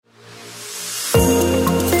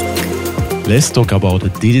Let's talk about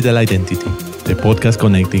digital identity, the podcast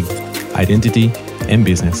connecting identity and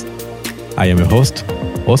business. I am your host,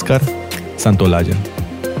 Oscar Santolaya.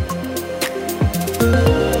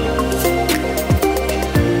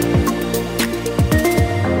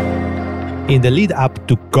 In the lead up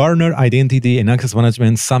to Gartner Identity and Access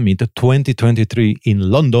Management Summit 2023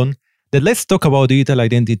 in London, the Let's Talk About Digital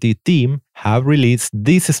Identity team have released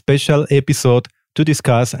this special episode to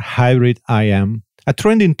discuss hybrid IAM. A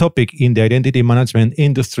trending topic in the identity management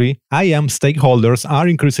industry, IAM stakeholders are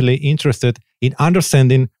increasingly interested in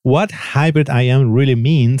understanding what hybrid IAM really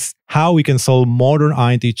means, how we can solve modern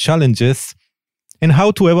IT challenges, and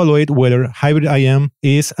how to evaluate whether hybrid IAM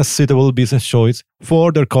is a suitable business choice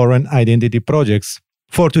for their current identity projects.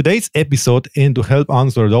 For today's episode, and to help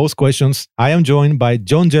answer those questions, I am joined by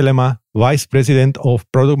John Jellema, Vice President of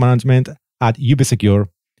Product Management at UbiSecure.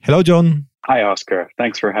 Hello, John. Hi, Oscar.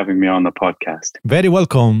 Thanks for having me on the podcast. Very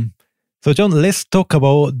welcome. So, John, let's talk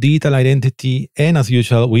about digital identity. And as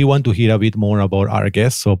usual, we want to hear a bit more about our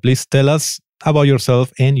guests. So please tell us about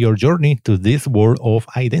yourself and your journey to this world of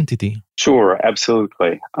identity. Sure,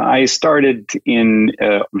 absolutely. I started in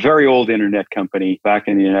a very old internet company back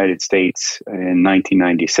in the United States in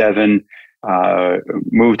 1997.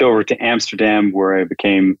 Moved over to Amsterdam, where I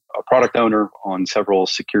became a product owner on several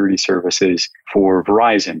security services for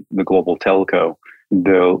Verizon, the global telco.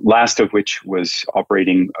 The last of which was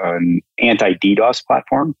operating an anti-DDoS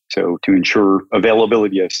platform, so to ensure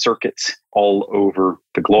availability of circuits all over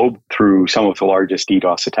the globe through some of the largest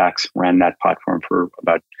DDoS attacks, ran that platform for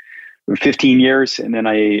about 15 years. And then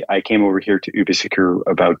I came over here to UbiSecure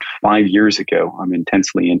about 5 years ago. I'm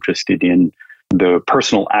intensely interested in the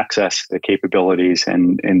personal access, the capabilities,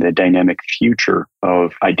 and the dynamic future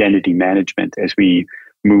of identity management as we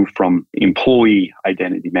move from employee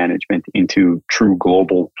identity management into true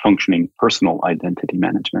global functioning personal identity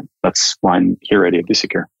management. That's why I'm here at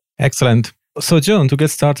UbiSecure. Excellent. So, John, to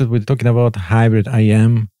get started with talking about hybrid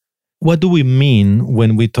IAM, what do we mean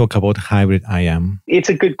when we talk about hybrid IAM? It's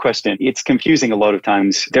a good question. It's confusing a lot of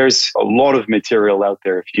times. There's a lot of material out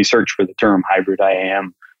there. If you search for the term hybrid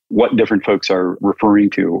IAM, what different folks are referring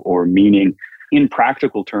to or meaning. In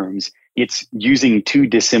practical terms, it's using two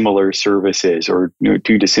dissimilar services or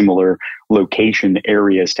two dissimilar location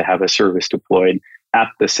areas to have a service deployed at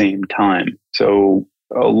the same time. So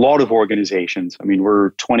a lot of organizations, we're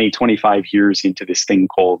 25 years into this thing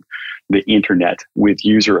called the internet with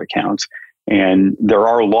user accounts. And there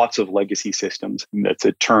are lots of legacy systems. That's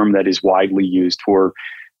a term that is widely used for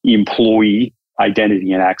employee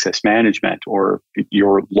identity and access management, or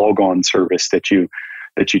your logon service that you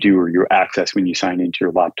do, or your access when you sign into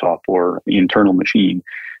your laptop or internal machine.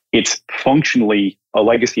 It's functionally a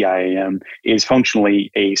legacy IAM is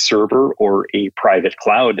functionally a server or a private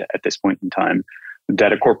cloud at this point in time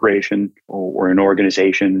that a corporation or an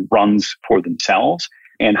organization runs for themselves.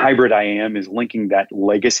 And hybrid IAM is linking that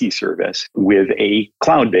legacy service with a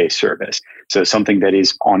cloud-based service. So something that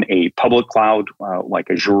is on a public cloud like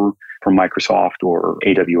Azure from Microsoft or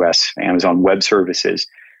AWS, Amazon Web Services,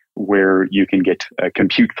 where you can get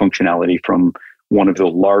compute functionality from one of the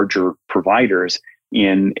larger providers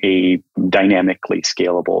in a dynamically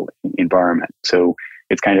scalable environment. So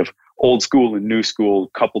it's kind of old school and new school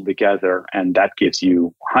coupled together, and that gives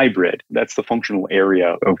you hybrid. That's the functional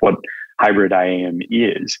area of what hybrid IAM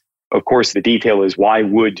is. Of course, the detail is, why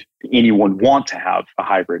would anyone want to have a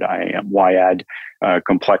hybrid IAM? Why add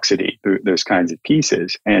complexity, those kinds of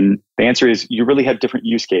pieces? And the answer is, you really have different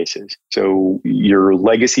use cases. So your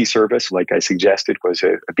legacy service, like I suggested, was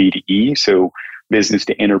a B2E, so business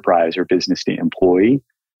to enterprise or business to employee,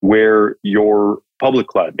 where your public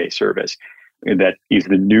cloud-based service, that is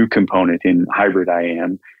the new component in hybrid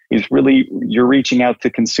IAM, is really, you're reaching out to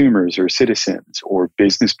consumers or citizens or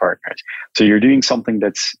business partners. So you're doing something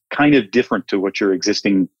that's kind of different to what your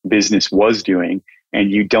existing business was doing.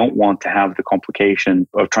 And you don't want to have the complication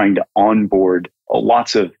of trying to onboard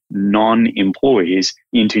lots of non-employees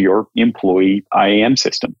into your employee IAM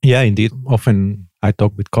system. Yeah, indeed. Often I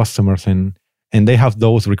talk with customers and they have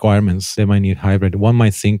those requirements. They might need hybrid. One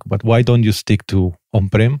might think, but why don't you stick to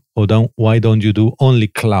on-prem? Or why don't you do only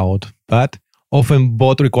cloud? But often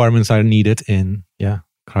both requirements are needed, and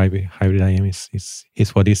hybrid IAM is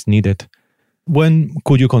what is needed. When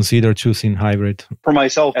could you consider choosing hybrid? For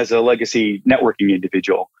myself, as a legacy networking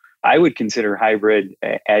individual, I would consider hybrid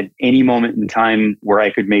at any moment in time where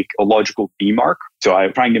I could make a logical demarc. So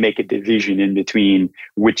I'm trying to make a division in between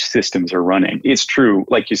which systems are running. It's true,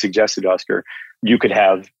 like you suggested, Oscar, you could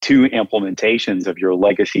have two implementations of your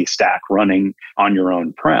legacy stack running on your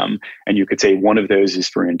own prem. And you could say one of those is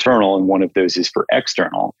for internal and one of those is for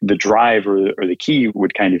external. The drive or the key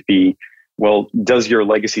would kind of be, well, does your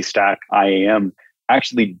legacy stack IAM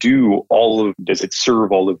actually does it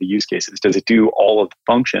serve all of the use cases? Does it do all of the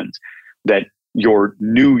functions that your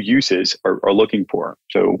new uses are looking for?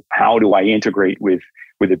 So how do I integrate with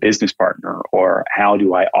a business partner, or how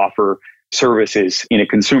do I offer services in a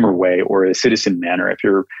consumer way or a citizen manner? If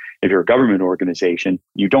you're a government organization,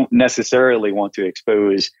 you don't necessarily want to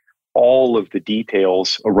expose all of the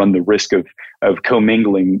details or run the risk of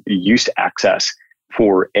commingling use access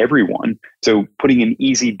for everyone. So putting an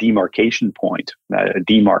easy demarcation point, a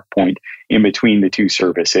demarc point in between the two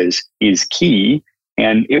services is key.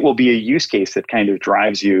 And it will be a use case that kind of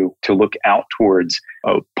drives you to look out towards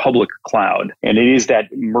a public cloud. And it is that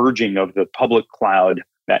merging of the public cloud,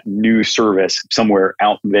 that new service somewhere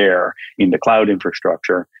out there in the cloud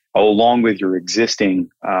infrastructure, along with your existing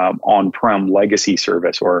on-prem legacy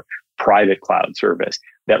service or private cloud service,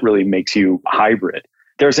 that really makes you hybrid.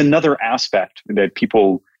 There's another aspect that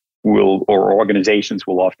people will, or organizations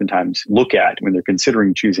will oftentimes look at when they're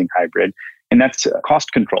considering choosing hybrid, and that's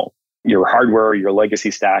cost control. Your hardware, your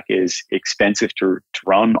legacy stack is expensive to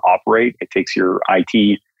run, operate. It takes your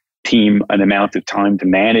IT team an amount of time to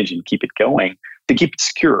manage and keep it going, to keep it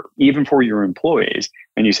secure, even for your employees.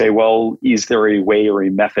 And you say, well, is there a way or a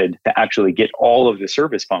method to actually get all of the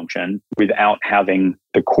service function without having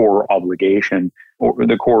the core obligation or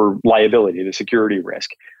the core liability, the security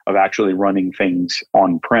risk of actually running things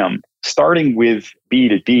on-prem? Starting with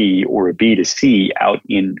B2B or a B2C out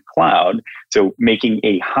in cloud, so making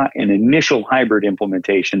an initial hybrid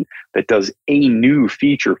implementation that does a new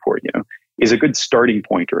feature for you is a good starting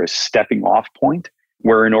point or a stepping off point,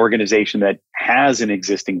 where an organization that has an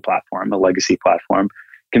existing platform, a legacy platform,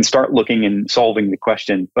 can start looking and solving the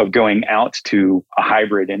question of going out to a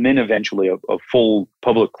hybrid and then eventually a full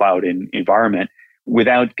public cloud environment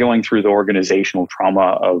without going through the organizational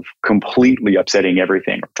trauma of completely upsetting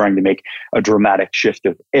everything, or trying to make a dramatic shift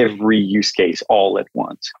of every use case all at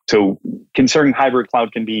once. So considering hybrid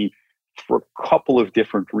cloud can be for a couple of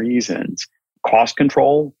different reasons. Cost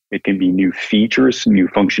control, it can be new features, new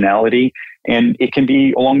functionality, and it can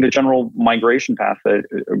be along the general migration path,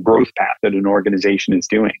 growth path that an organization is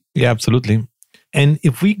doing. Yeah, absolutely. And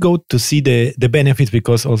if we go to see the benefits,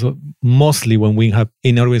 because also mostly when we have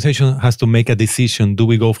an organization has to make a decision, do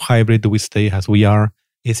we go hybrid, do we stay as we are?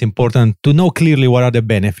 It's important to know clearly what are the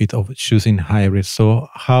benefits of choosing hybrid. So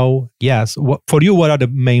for you, what are the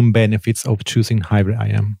main benefits of choosing hybrid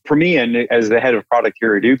IAM? For me, and as the head of product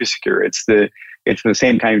here at Ubisecure, it's the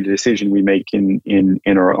same kind of decision we make in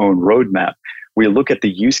our own roadmap. We look at the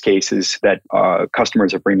use cases that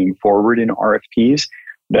customers are bringing forward in RFPs.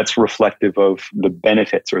 That's reflective of the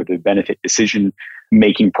benefits or the benefit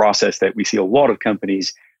decision-making process that we see a lot of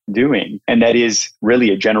companies doing. And that is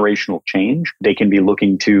really a generational change. They can be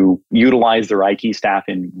looking to utilize their IT staff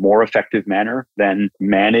in more effective manner than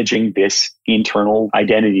managing this internal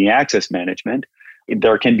identity and access management.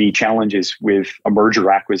 There can be challenges with a merger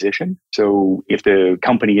acquisition. So if the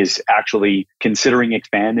company is actually considering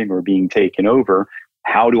expanding or being taken over,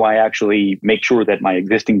 how do I actually make sure that my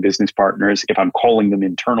existing business partners, if I'm calling them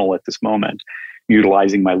internal at this moment,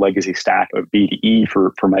 utilizing my legacy stack of B2E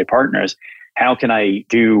for my partners, how can I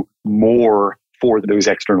do more for those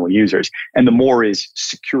external users? And the more is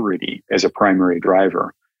security as a primary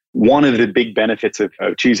driver. One of the big benefits of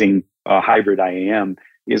choosing a hybrid IAM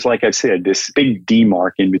is, like I said, this big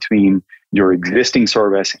demarc in between your existing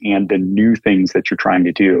service and the new things that you're trying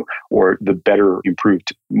to do, or the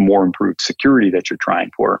more improved security that you're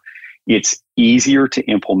trying for. It's easier to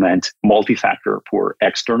implement multi-factor for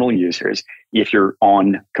external users if you're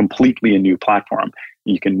on completely a new platform.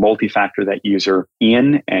 You can multi-factor that user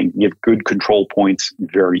in and give good control points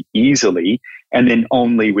very easily. And then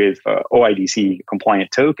only with OIDC compliant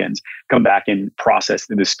tokens, come back and process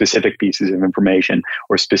the specific pieces of information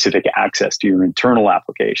or specific access to your internal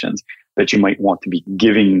applications that you might want to be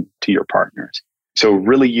giving to your partners. So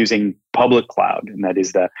really using public cloud, and that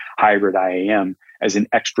is the hybrid IAM, as an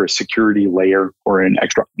extra security layer or an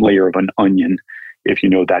extra layer of an onion, if you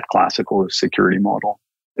know that classical security model.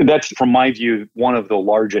 That's, from my view, one of the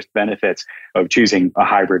largest benefits of choosing a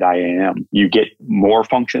hybrid IAM. You get more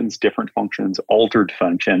functions, different functions, altered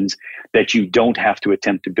functions that you don't have to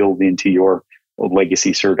attempt to build into your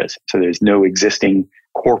legacy service. So there's no existing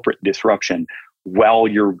corporate disruption while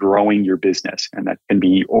you're growing your business. And that can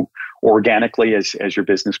be organically as your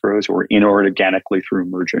business grows, or inorganically through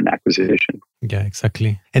merger and acquisition. Yeah,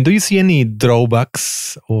 exactly. And do you see any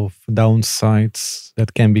drawbacks of downsides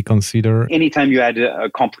that can be considered? Anytime you add a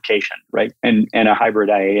complication, right? And a hybrid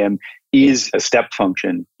IAM is a step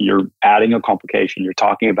function. You're adding a complication. You're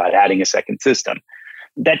talking about adding a second system.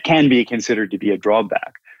 That can be considered to be a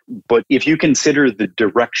drawback. But if you consider the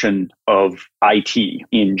direction of IT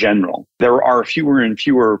in general, there are fewer and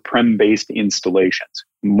fewer prem-based installations,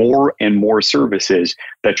 more and more services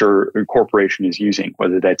that your corporation is using,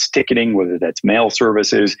 whether that's ticketing, whether that's mail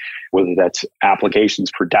services, whether that's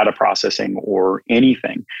applications for data processing or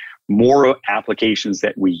anything. More applications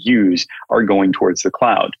that we use are going towards the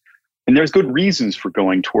cloud. And there's good reasons for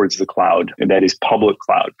going towards the cloud, and that is public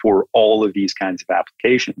cloud for all of these kinds of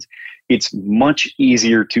applications. It's much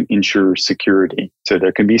easier to ensure security. So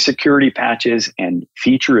there can be security patches and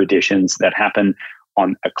feature additions that happen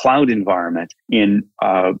on a cloud environment in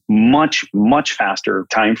a much, much faster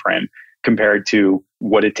time frame compared to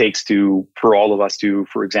what it takes for all of us to,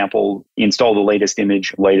 for example, install the latest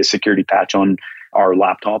image, latest security patch on our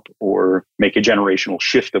laptop or make a generational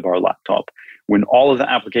shift of our laptop. When all of the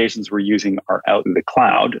applications we're using are out in the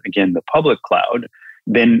cloud, again, the public cloud,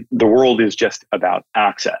 then the world is just about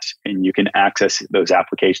access. And you can access those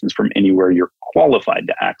applications from anywhere you're qualified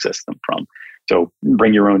to access them from. So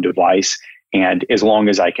bring your own device. And as long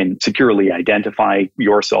as I can securely identify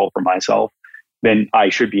yourself or myself, then I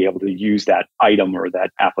should be able to use that item or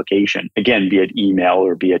that application, again, be it email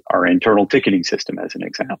or be it our internal ticketing system as an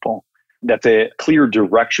example. That's a clear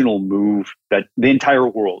directional move that the entire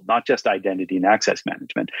world, not just identity and access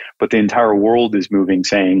management, but the entire world is moving,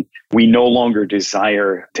 saying we no longer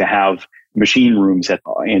desire to have machine rooms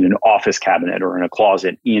in an office cabinet or in a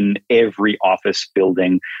closet in every office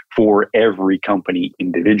building for every company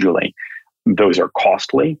individually. Those are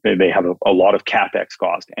costly. They have a lot of CapEx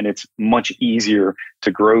cost, and it's much easier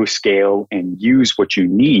to grow, scale, and use what you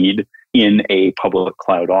need in a public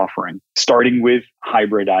cloud offering. Starting with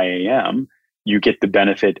hybrid IAM, you get the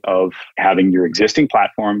benefit of having your existing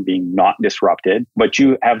platform being not disrupted, but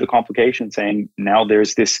you have the complication saying now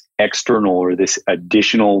there's this external or this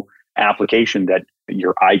additional application that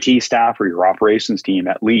your IT staff or your operations team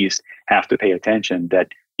at least have to pay attention, that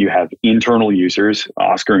you have internal users,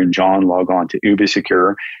 Oscar and John log on to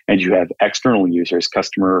Ubisecure, and you have external users,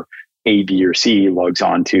 customer A, B, or C logs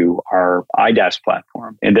on to our IDaaS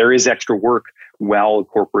platform. And there is extra work while a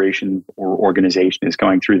corporation or organization is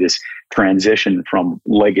going through this transition from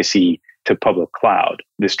legacy to public cloud.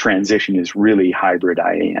 This transition is really hybrid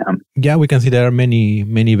IAM. Yeah, we can see there are many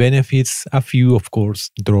benefits. A few, of course,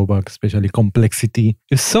 drawbacks, especially complexity.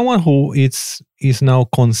 If someone who is now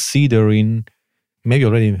considering, maybe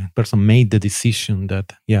already a person made the decision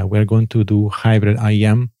that, we're going to do hybrid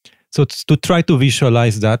IAM. So to try to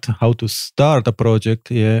visualize that, how to start a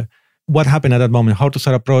project, what happened at that moment, how to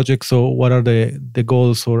start a project. So what are the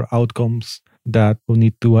goals or outcomes that will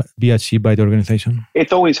need to be achieved by the organization?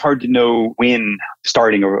 It's always hard to know when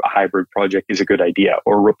starting a hybrid project is a good idea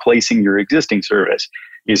or replacing your existing service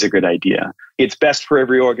is a good idea. It's best for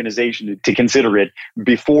every organization to consider it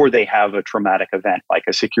before they have a traumatic event like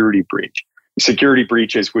a security breach. Security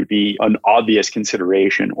breaches would be an obvious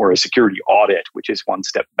consideration, or a security audit, which is one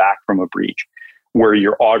step back from a breach, where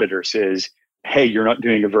your auditor says, hey, you're not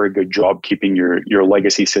doing a very good job keeping your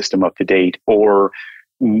legacy system up to date, or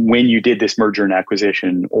when you did this merger and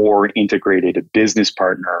acquisition or integrated a business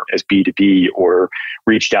partner as B2B or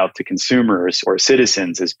reached out to consumers or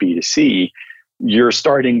citizens as B2C, you're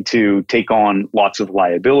starting to take on lots of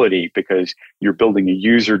liability because you're building a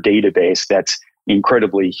user database that's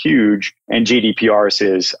incredibly huge, and GDPR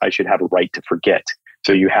says I should have a right to forget.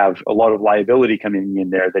 So you have a lot of liability coming in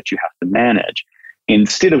there that you have to manage.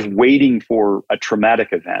 Instead of waiting for a traumatic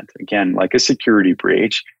event, again, like a security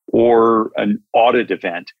breach or an audit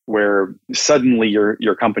event where suddenly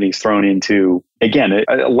your company's thrown into, again,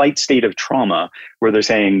 a light state of trauma where they're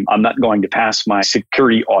saying, I'm not going to pass my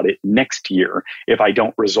security audit next year if I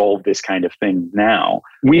don't resolve this kind of thing now.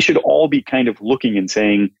 We should all be kind of looking and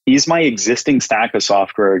saying, is my existing stack of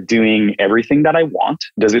software doing everything that I want?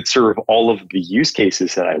 Does it serve all of the use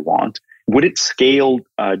cases that I want? Would it scale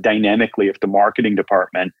dynamically if the marketing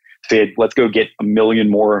department said, let's go get 1 million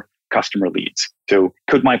more customer leads? So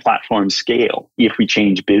could my platform scale if we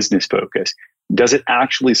change business focus? Does it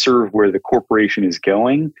actually serve where the corporation is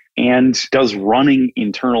going? And does running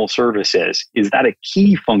internal services, is that a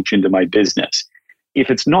key function to my business? If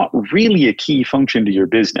it's not really a key function to your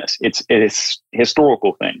business, it's a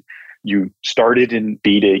historical thing. You started in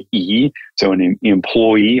B2E, so an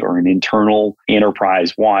employee or an internal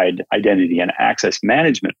enterprise-wide identity and access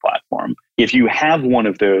management platform. If you have one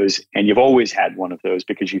of those, and you've always had one of those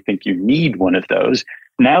because you think you need one of those,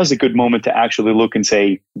 now is a good moment to actually look and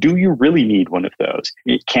say, do you really need one of those?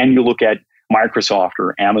 Can you look at Microsoft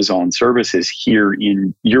or Amazon services here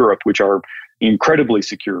in Europe, which are incredibly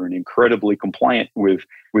secure and incredibly compliant with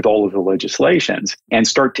all of the legislations, and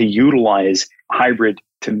start to utilize hybrid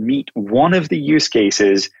to meet one of the use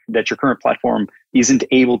cases that your current platform isn't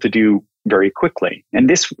able to do very quickly. And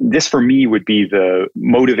this for me would be the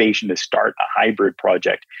motivation to start a hybrid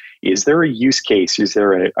project. Is there a use case? Is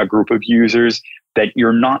there a group of users that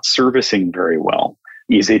you're not servicing very well?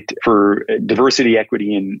 Is it for diversity,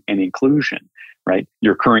 equity, and inclusion, right?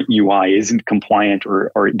 Your current UI isn't compliant,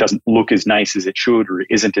 or it doesn't look as nice as it should, or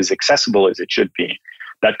isn't as accessible as it should be.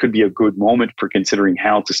 That could be a good moment for considering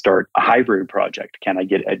how to start a hybrid project. Can I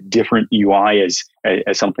get a different UI as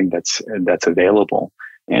something that's available?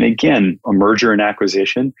 And again, a merger and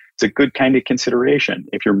acquisition, it's a good kind of consideration.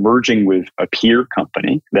 If you're merging with a peer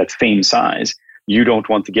company that's same size, you don't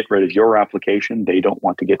want to get rid of your application. They don't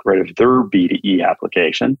want to get rid of their B2E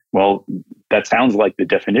application. Well, that sounds like the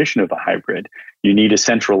definition of a hybrid. You need a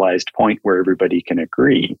centralized point where everybody can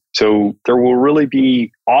agree. So there will really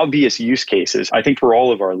be obvious use cases. I think for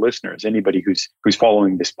all of our listeners, anybody who's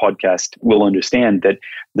following this podcast will understand that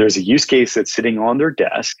there's a use case that's sitting on their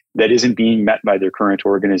desk that isn't being met by their current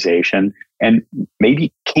organization, and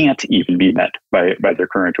maybe can't even be met by their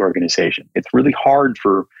current organization. It's really hard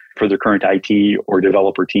for the current IT or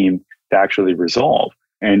developer team to actually resolve.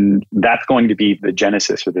 And that's going to be the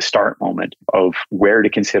genesis or the start moment of where to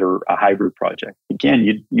consider a hybrid project.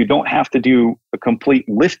 Again, you don't have to do a complete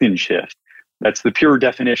lift and shift. That's the pure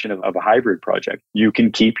definition of a hybrid project. You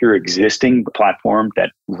can keep your existing platform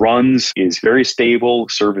that runs, is very stable,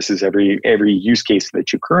 services every use case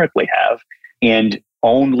that you currently have, and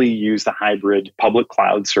only use the hybrid public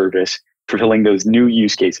cloud service fulfilling those new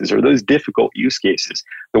use cases or those difficult use cases,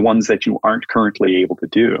 the ones that you aren't currently able to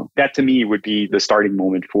do. That to me would be the starting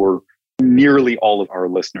moment for nearly all of our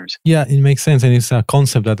listeners. Yeah, it makes sense. And it's a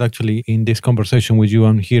concept that actually in this conversation with you,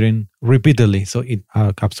 I'm hearing repeatedly. So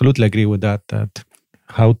I absolutely agree with that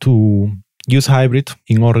how to use hybrid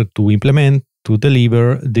in order to implement, to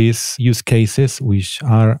deliver these use cases and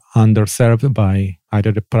are underserved by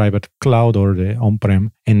either the private cloud or the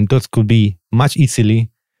on-prem. And those could be much easily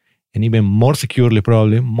and even more securely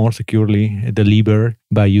delivered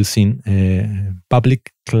by using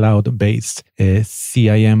public cloud-based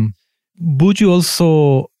CIM. Would you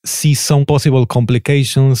also see some possible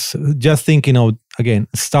complications? Just thinking of, again,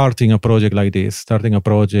 starting a project like this,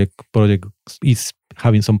 project is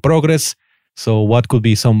having some progress. So what could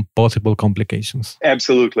be some possible complications?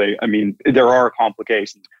 Absolutely. I mean, there are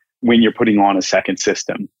complications when you're putting on a second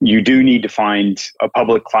system. You do need to find a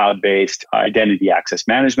public cloud-based identity access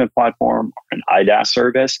management platform, or an IDaaS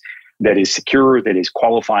service that is secure, that is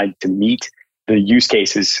qualified to meet the use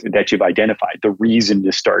cases that you've identified, the reason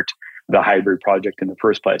to start the hybrid project in the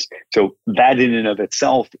first place. So that in and of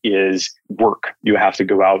itself is work. You have to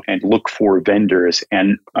go out and look for vendors,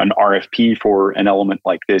 and an RFP for an element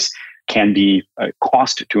like this can be a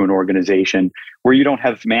cost to an organization where you don't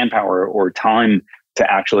have manpower or time to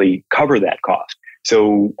actually cover that cost.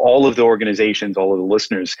 So all of the organizations, all of the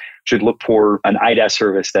listeners should look for an IDaaS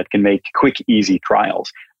service that can make quick, easy trials.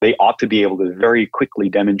 They ought to be able to very quickly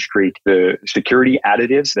demonstrate the security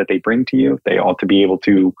additives that they bring to you. They ought to be able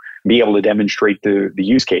to demonstrate the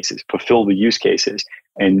use cases, fulfill the use cases.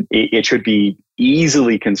 And it should be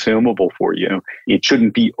easily consumable for you. It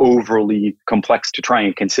shouldn't be overly complex to try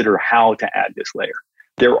and consider how to add this layer.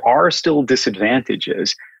 There are still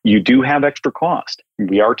disadvantages. You do have extra cost.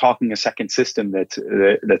 We are talking a second system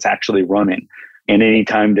that's actually running. And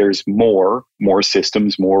anytime there's more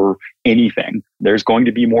systems, more anything, there's going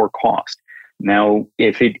to be more cost. Now,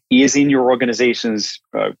 if it is in your organization's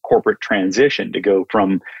corporate transition to go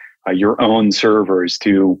from your own servers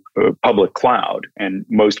to public cloud, and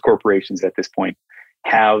most corporations at this point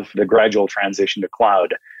have the gradual transition to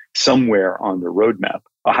cloud somewhere on the roadmap,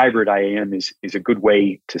 a hybrid IAM is a good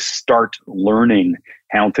way to start learning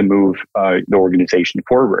how to move the organization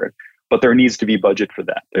forward. But there needs to be budget for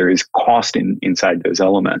that. There is cost inside those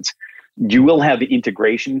elements. You will have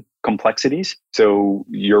integration complexities. So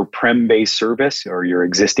your prem-based service or your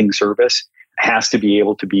existing service has to be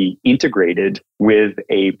able to be integrated with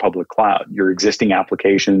a public cloud. Your existing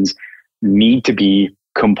applications need to be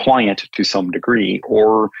compliant to some degree,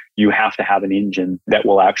 or you have to have an engine that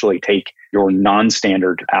will actually take your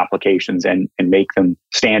non-standard applications and make them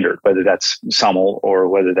standard, whether that's SAML or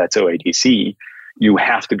whether that's OADC. You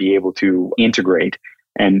have to be able to integrate.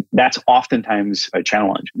 And that's oftentimes a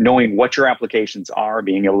challenge. Knowing what your applications are,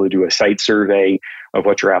 being able to do a site survey of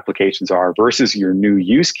what your applications are versus your new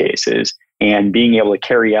use cases, and being able to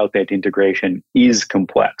carry out that integration is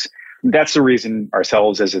complex. That's the reason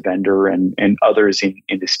ourselves as a vendor and others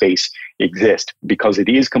in the space exist, because it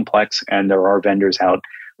is complex and there are vendors out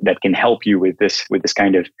that can help you with this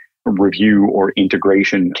kind of review or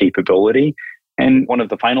integration capability. And one of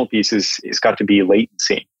the final pieces is got to be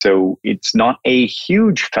latency. So it's not a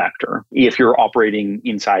huge factor if you're operating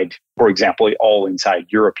inside, for example, all inside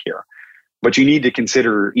Europe here. But you need to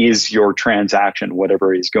consider, is your transaction,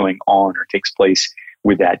 whatever is going on or takes place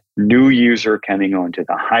with that new user coming onto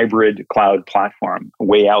the hybrid cloud platform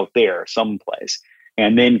way out there someplace,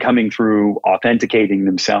 and then coming through authenticating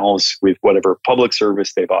themselves with whatever public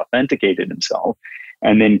service they've authenticated themselves,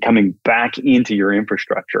 and then coming back into your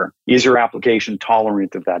infrastructure. Is your application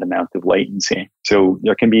tolerant of that amount of latency? So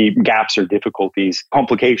there can be gaps or difficulties,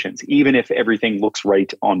 complications, even if everything looks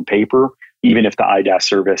right on paper, even if the IDaaS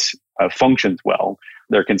service functions well,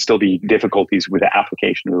 there can still be difficulties with the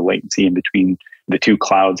application or the latency in between the two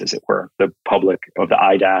clouds, as it were, the public of the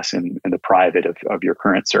IDaaS and the private of your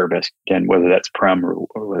current service. Again, whether that's prem or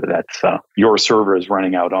whether that's your server is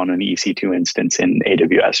running out on an EC2 instance in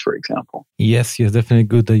AWS, for example. Yes, definitely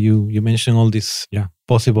good that you mentioned all these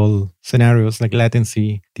possible scenarios like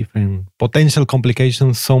latency, different potential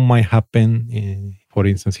complications. Some might happen, for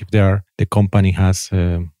instance, if the company has,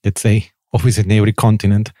 let's say, offices in every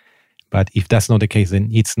continent. But if that's not the case, then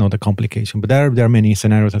it's not a complication. But there are many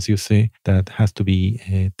scenarios, as you say, that has to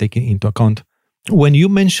be taken into account. When you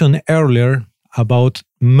mentioned earlier about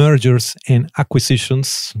mergers and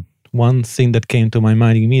acquisitions, one thing that came to my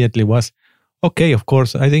mind immediately was, okay, of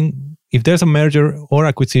course, I think if there's a merger or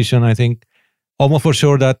acquisition, I think almost for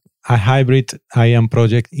sure that a hybrid IAM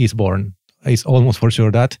project is born. It's almost for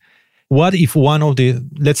sure that. What if one of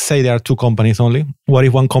let's say there are two companies only. What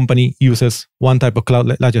if one company uses one type of cloud,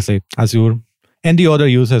 let's just say Azure, and the other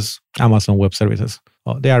uses Amazon Web Services?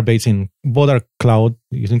 They are based in both are cloud,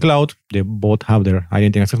 using cloud. They both have their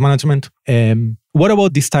identity access management. What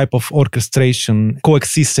about this type of orchestration,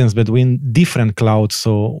 coexistence between different clouds?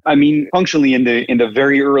 So, I mean, functionally in the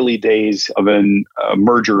very early days of a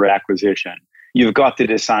merger or acquisition, you've got to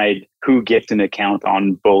decide who gets an account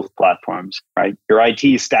on both platforms, right? Your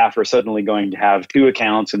IT staff are suddenly going to have two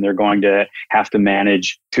accounts, and they're going to have to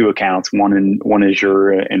manage two accounts, one in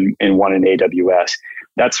Azure and one in AWS.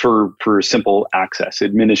 That's for simple access.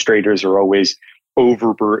 Administrators are always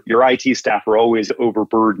your IT staff are always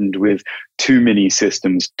overburdened with too many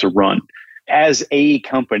systems to run. As a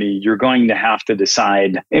company, you're going to have to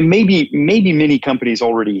decide, and maybe many companies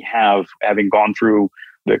already have, having gone through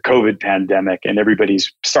the COVID pandemic and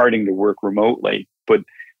everybody's starting to work remotely, but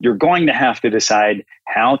you're going to have to decide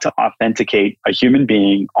how to authenticate a human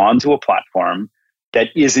being onto a platform that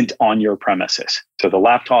isn't on your premises. So the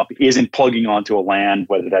laptop isn't plugging onto a LAN,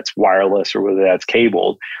 whether that's wireless or whether that's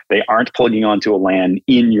cabled. They aren't plugging onto a LAN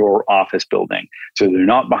in your office building. So they're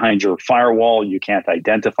not behind your firewall. You can't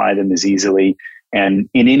identify them as easily. And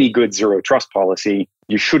in any good zero trust policy,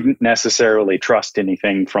 you shouldn't necessarily trust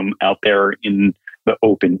anything from out there in the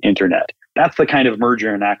open internet. That's the kind of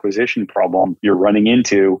merger and acquisition problem you're running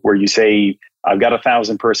into, where you say, I've got a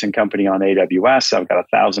 1,000-person company on AWS, I've got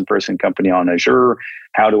a 1,000-person company on Azure.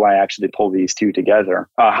 How do I actually pull these two together?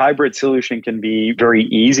 A hybrid solution can be very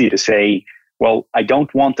easy to say, well, I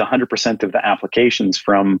don't want 100% of the applications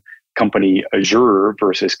from company Azure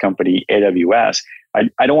versus company AWS.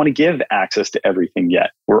 I don't want to give access to everything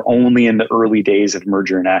yet. We're only in the early days of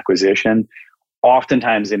merger and acquisition.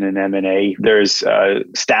 Oftentimes in an M&A, there's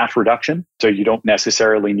staff reduction. So you don't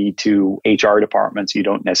necessarily need two HR departments. You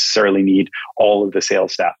don't necessarily need all of the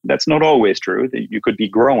sales staff. That's not always true. You could be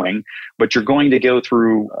growing, but you're going to go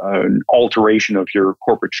through an alteration of your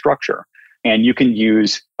corporate structure. And you can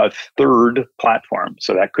use a third platform.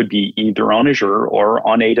 So that could be either on Azure or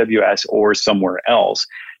on AWS or somewhere else.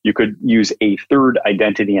 You could use a third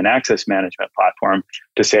identity and access management platform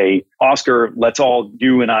to say, Oscar,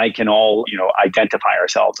 you and I can all, identify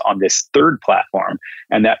ourselves on this third platform.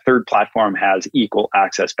 And that third platform has equal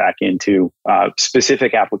access back into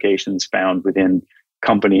specific applications found within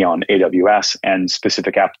company on AWS and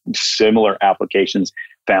specific similar applications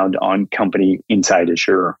found on company inside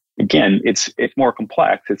Azure. Again, it's more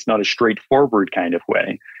complex. It's not a straightforward kind of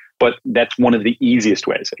way. But that's one of the easiest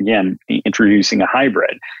ways. Again, introducing a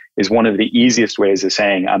hybrid is one of the easiest ways of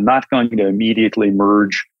saying, I'm not going to immediately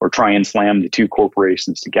merge or try and slam the two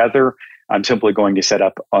corporations together. I'm simply going to set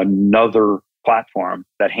up another platform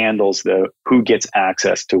that handles the who gets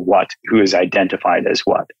access to what, who is identified as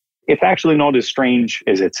what. It's actually not as strange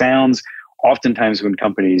as it sounds. Oftentimes when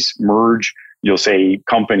companies merge, you'll say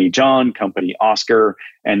company John, company Oscar,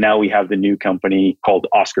 and now we have the new company called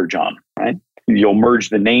Oscar John, right? You'll merge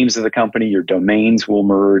the names of the company, your domains will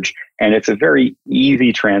merge, and it's a very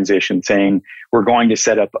easy transition saying, we're going to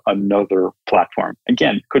set up another platform.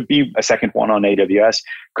 Again, could be a second one on AWS,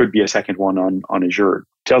 could be a second one on Azure.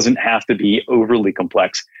 Doesn't have to be overly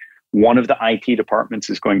complex. One of the IT departments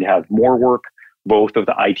is going to have more work. Both of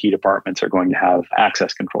the IT departments are going to have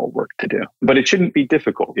access control work to do. But it shouldn't be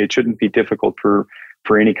difficult. It shouldn't be difficult for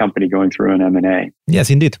any company going through an M&A. Yes,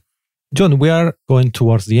 indeed. John, we are going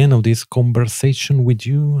towards the end of this conversation with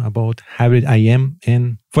you about hybrid IAM.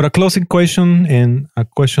 And for a closing question, and a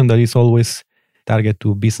question that is always target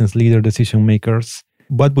to business leader decision makers,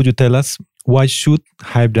 what would you tell us? Why should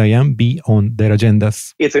hybrid IAM be on their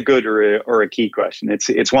agendas? It's a good or a key question.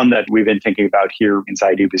 It's one that we've been thinking about here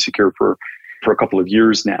inside Ubisecure for a couple of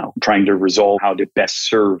years now, trying to resolve how to best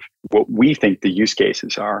serve what we think the use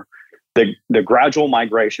cases are. The gradual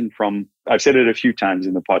migration from, I've said it a few times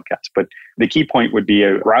in the podcast, but the key point would be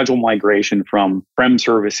a gradual migration from prem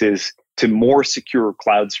services to more secure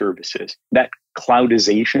cloud services. That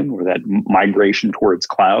cloudization or that migration towards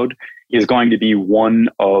cloud is going to be one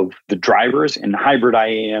of the drivers, and hybrid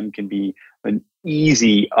IAM can be an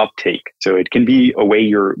easy uptake. So it can be a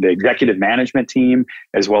way the executive management team,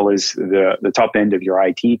 as well as the top end of your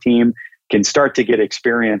IT team, can start to get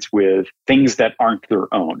experience with things that aren't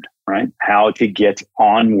their own, right? How to get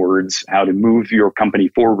onwards, how to move your company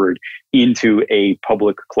forward into a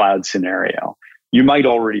public cloud scenario. You might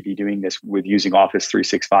already be doing this with using Office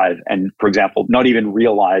 365 and, for example, not even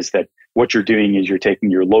realize that what you're doing is you're taking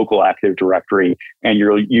your local Active Directory and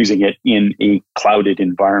you're using it in a clouded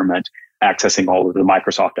environment, accessing all of the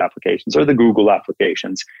Microsoft applications or the Google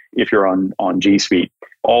applications. If you're on G Suite,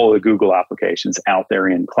 all the Google applications out there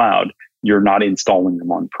in cloud, you're not installing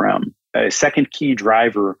them on-prem. A second key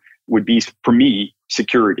driver would be, for me,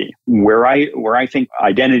 security. Where I think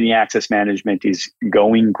identity access management is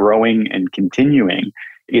growing, and continuing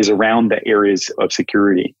is around the areas of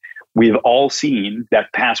security. We've all seen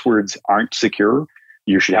that passwords aren't secure.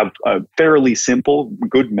 You should have a fairly simple,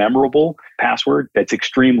 good, memorable password that's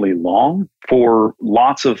extremely long. For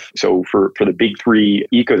the big three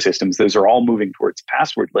ecosystems, those are all moving towards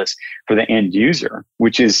passwordless for the end user,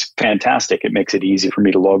 which is fantastic. It makes it easy for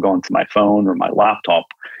me to log on to my phone or my laptop,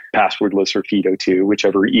 passwordless or FIDO2,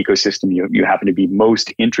 whichever ecosystem you happen to be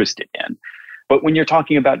most interested in. But when you're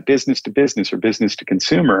talking about business to business or business to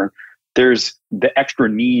consumer, there's the extra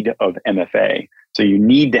need of MFA. So you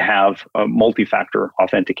need to have a multi-factor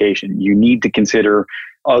authentication. You need to consider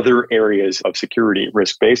other areas of security,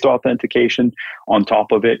 risk-based authentication on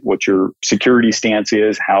top of it, what your security stance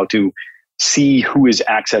is, how to see who is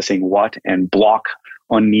accessing what and block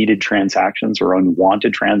unneeded transactions or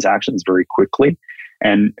unwanted transactions very quickly.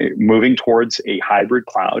 And moving towards a hybrid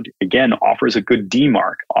cloud, again, offers a good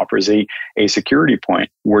demarc, offers a security point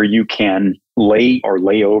where you can lay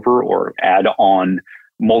over or add on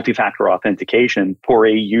multi-factor authentication for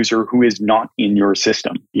a user who is not in your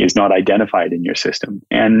system, he is not identified in your system.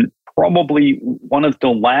 And probably one of the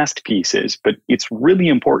last pieces, but it's really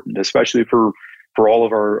important, especially for all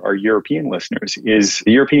of our European listeners, is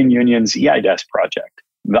the European Union's eIDAS project.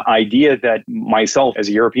 The idea that myself as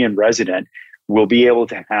a European resident will be able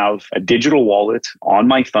to have a digital wallet on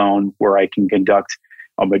my phone where I can conduct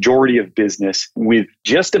a majority of business with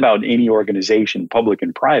just about any organization, public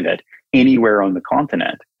and private, anywhere on the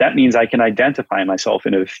continent. That means I can identify myself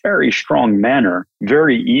in a very strong manner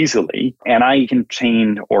very easily, and I can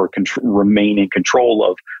obtain or remain in control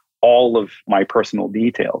of all of my personal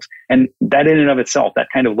details. And that in and of itself, that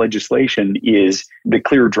kind of legislation is the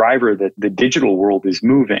clear driver that the digital world is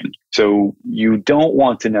moving. So you don't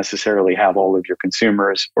want to necessarily have all of your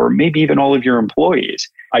consumers or maybe even all of your employees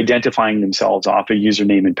identifying themselves off a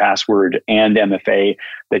username and password and MFA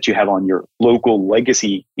that you have on your local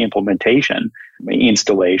legacy installation.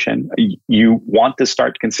 You want to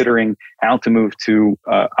start considering how to move to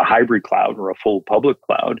a hybrid cloud or a full public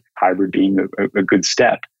cloud, hybrid being a good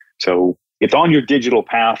step. So it's on your digital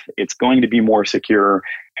path. It's going to be more secure,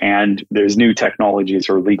 and there's new technologies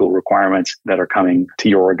or legal requirements that are coming to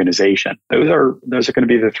your organization. Those are going to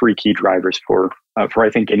be the three key drivers for I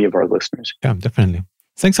think any of our listeners. Yeah, definitely.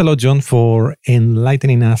 Thanks a lot, John, for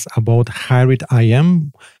enlightening us about hybrid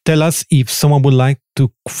IAM. Tell us, if someone would like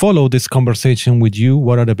to follow this conversation with you,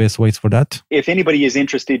 what are the best ways for that? If anybody is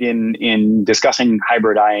interested in discussing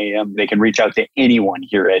hybrid IAM, they can reach out to anyone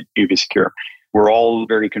here at Ubisecure. We're all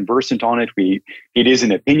very conversant on it. It is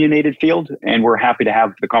an opinionated field, and we're happy to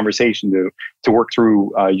have the conversation to work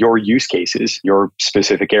through your use cases, your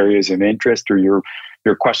specific areas of interest, or your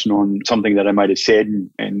your question on something that I might have said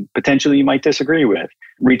and potentially you might disagree with,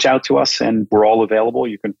 reach out to us and we're all available.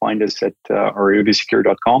 You can find us at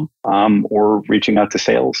arivasecure.com or reaching out to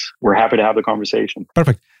sales. We're happy to have the conversation.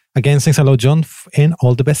 Perfect. Again, thanks a lot, John, and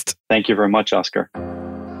all the best. Thank you very much, Oscar.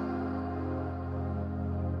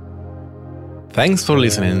 Thanks for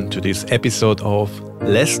listening to this episode of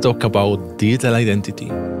Let's Talk About Digital Identity,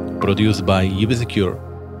 produced by UbiSecure.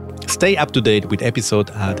 Stay up to date with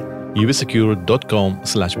episodes at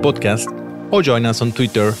ubisecure.com/podcast or join us on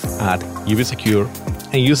Twitter at ubisecure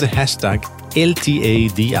and use the hashtag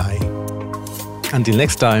LTADI. Until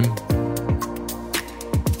next time,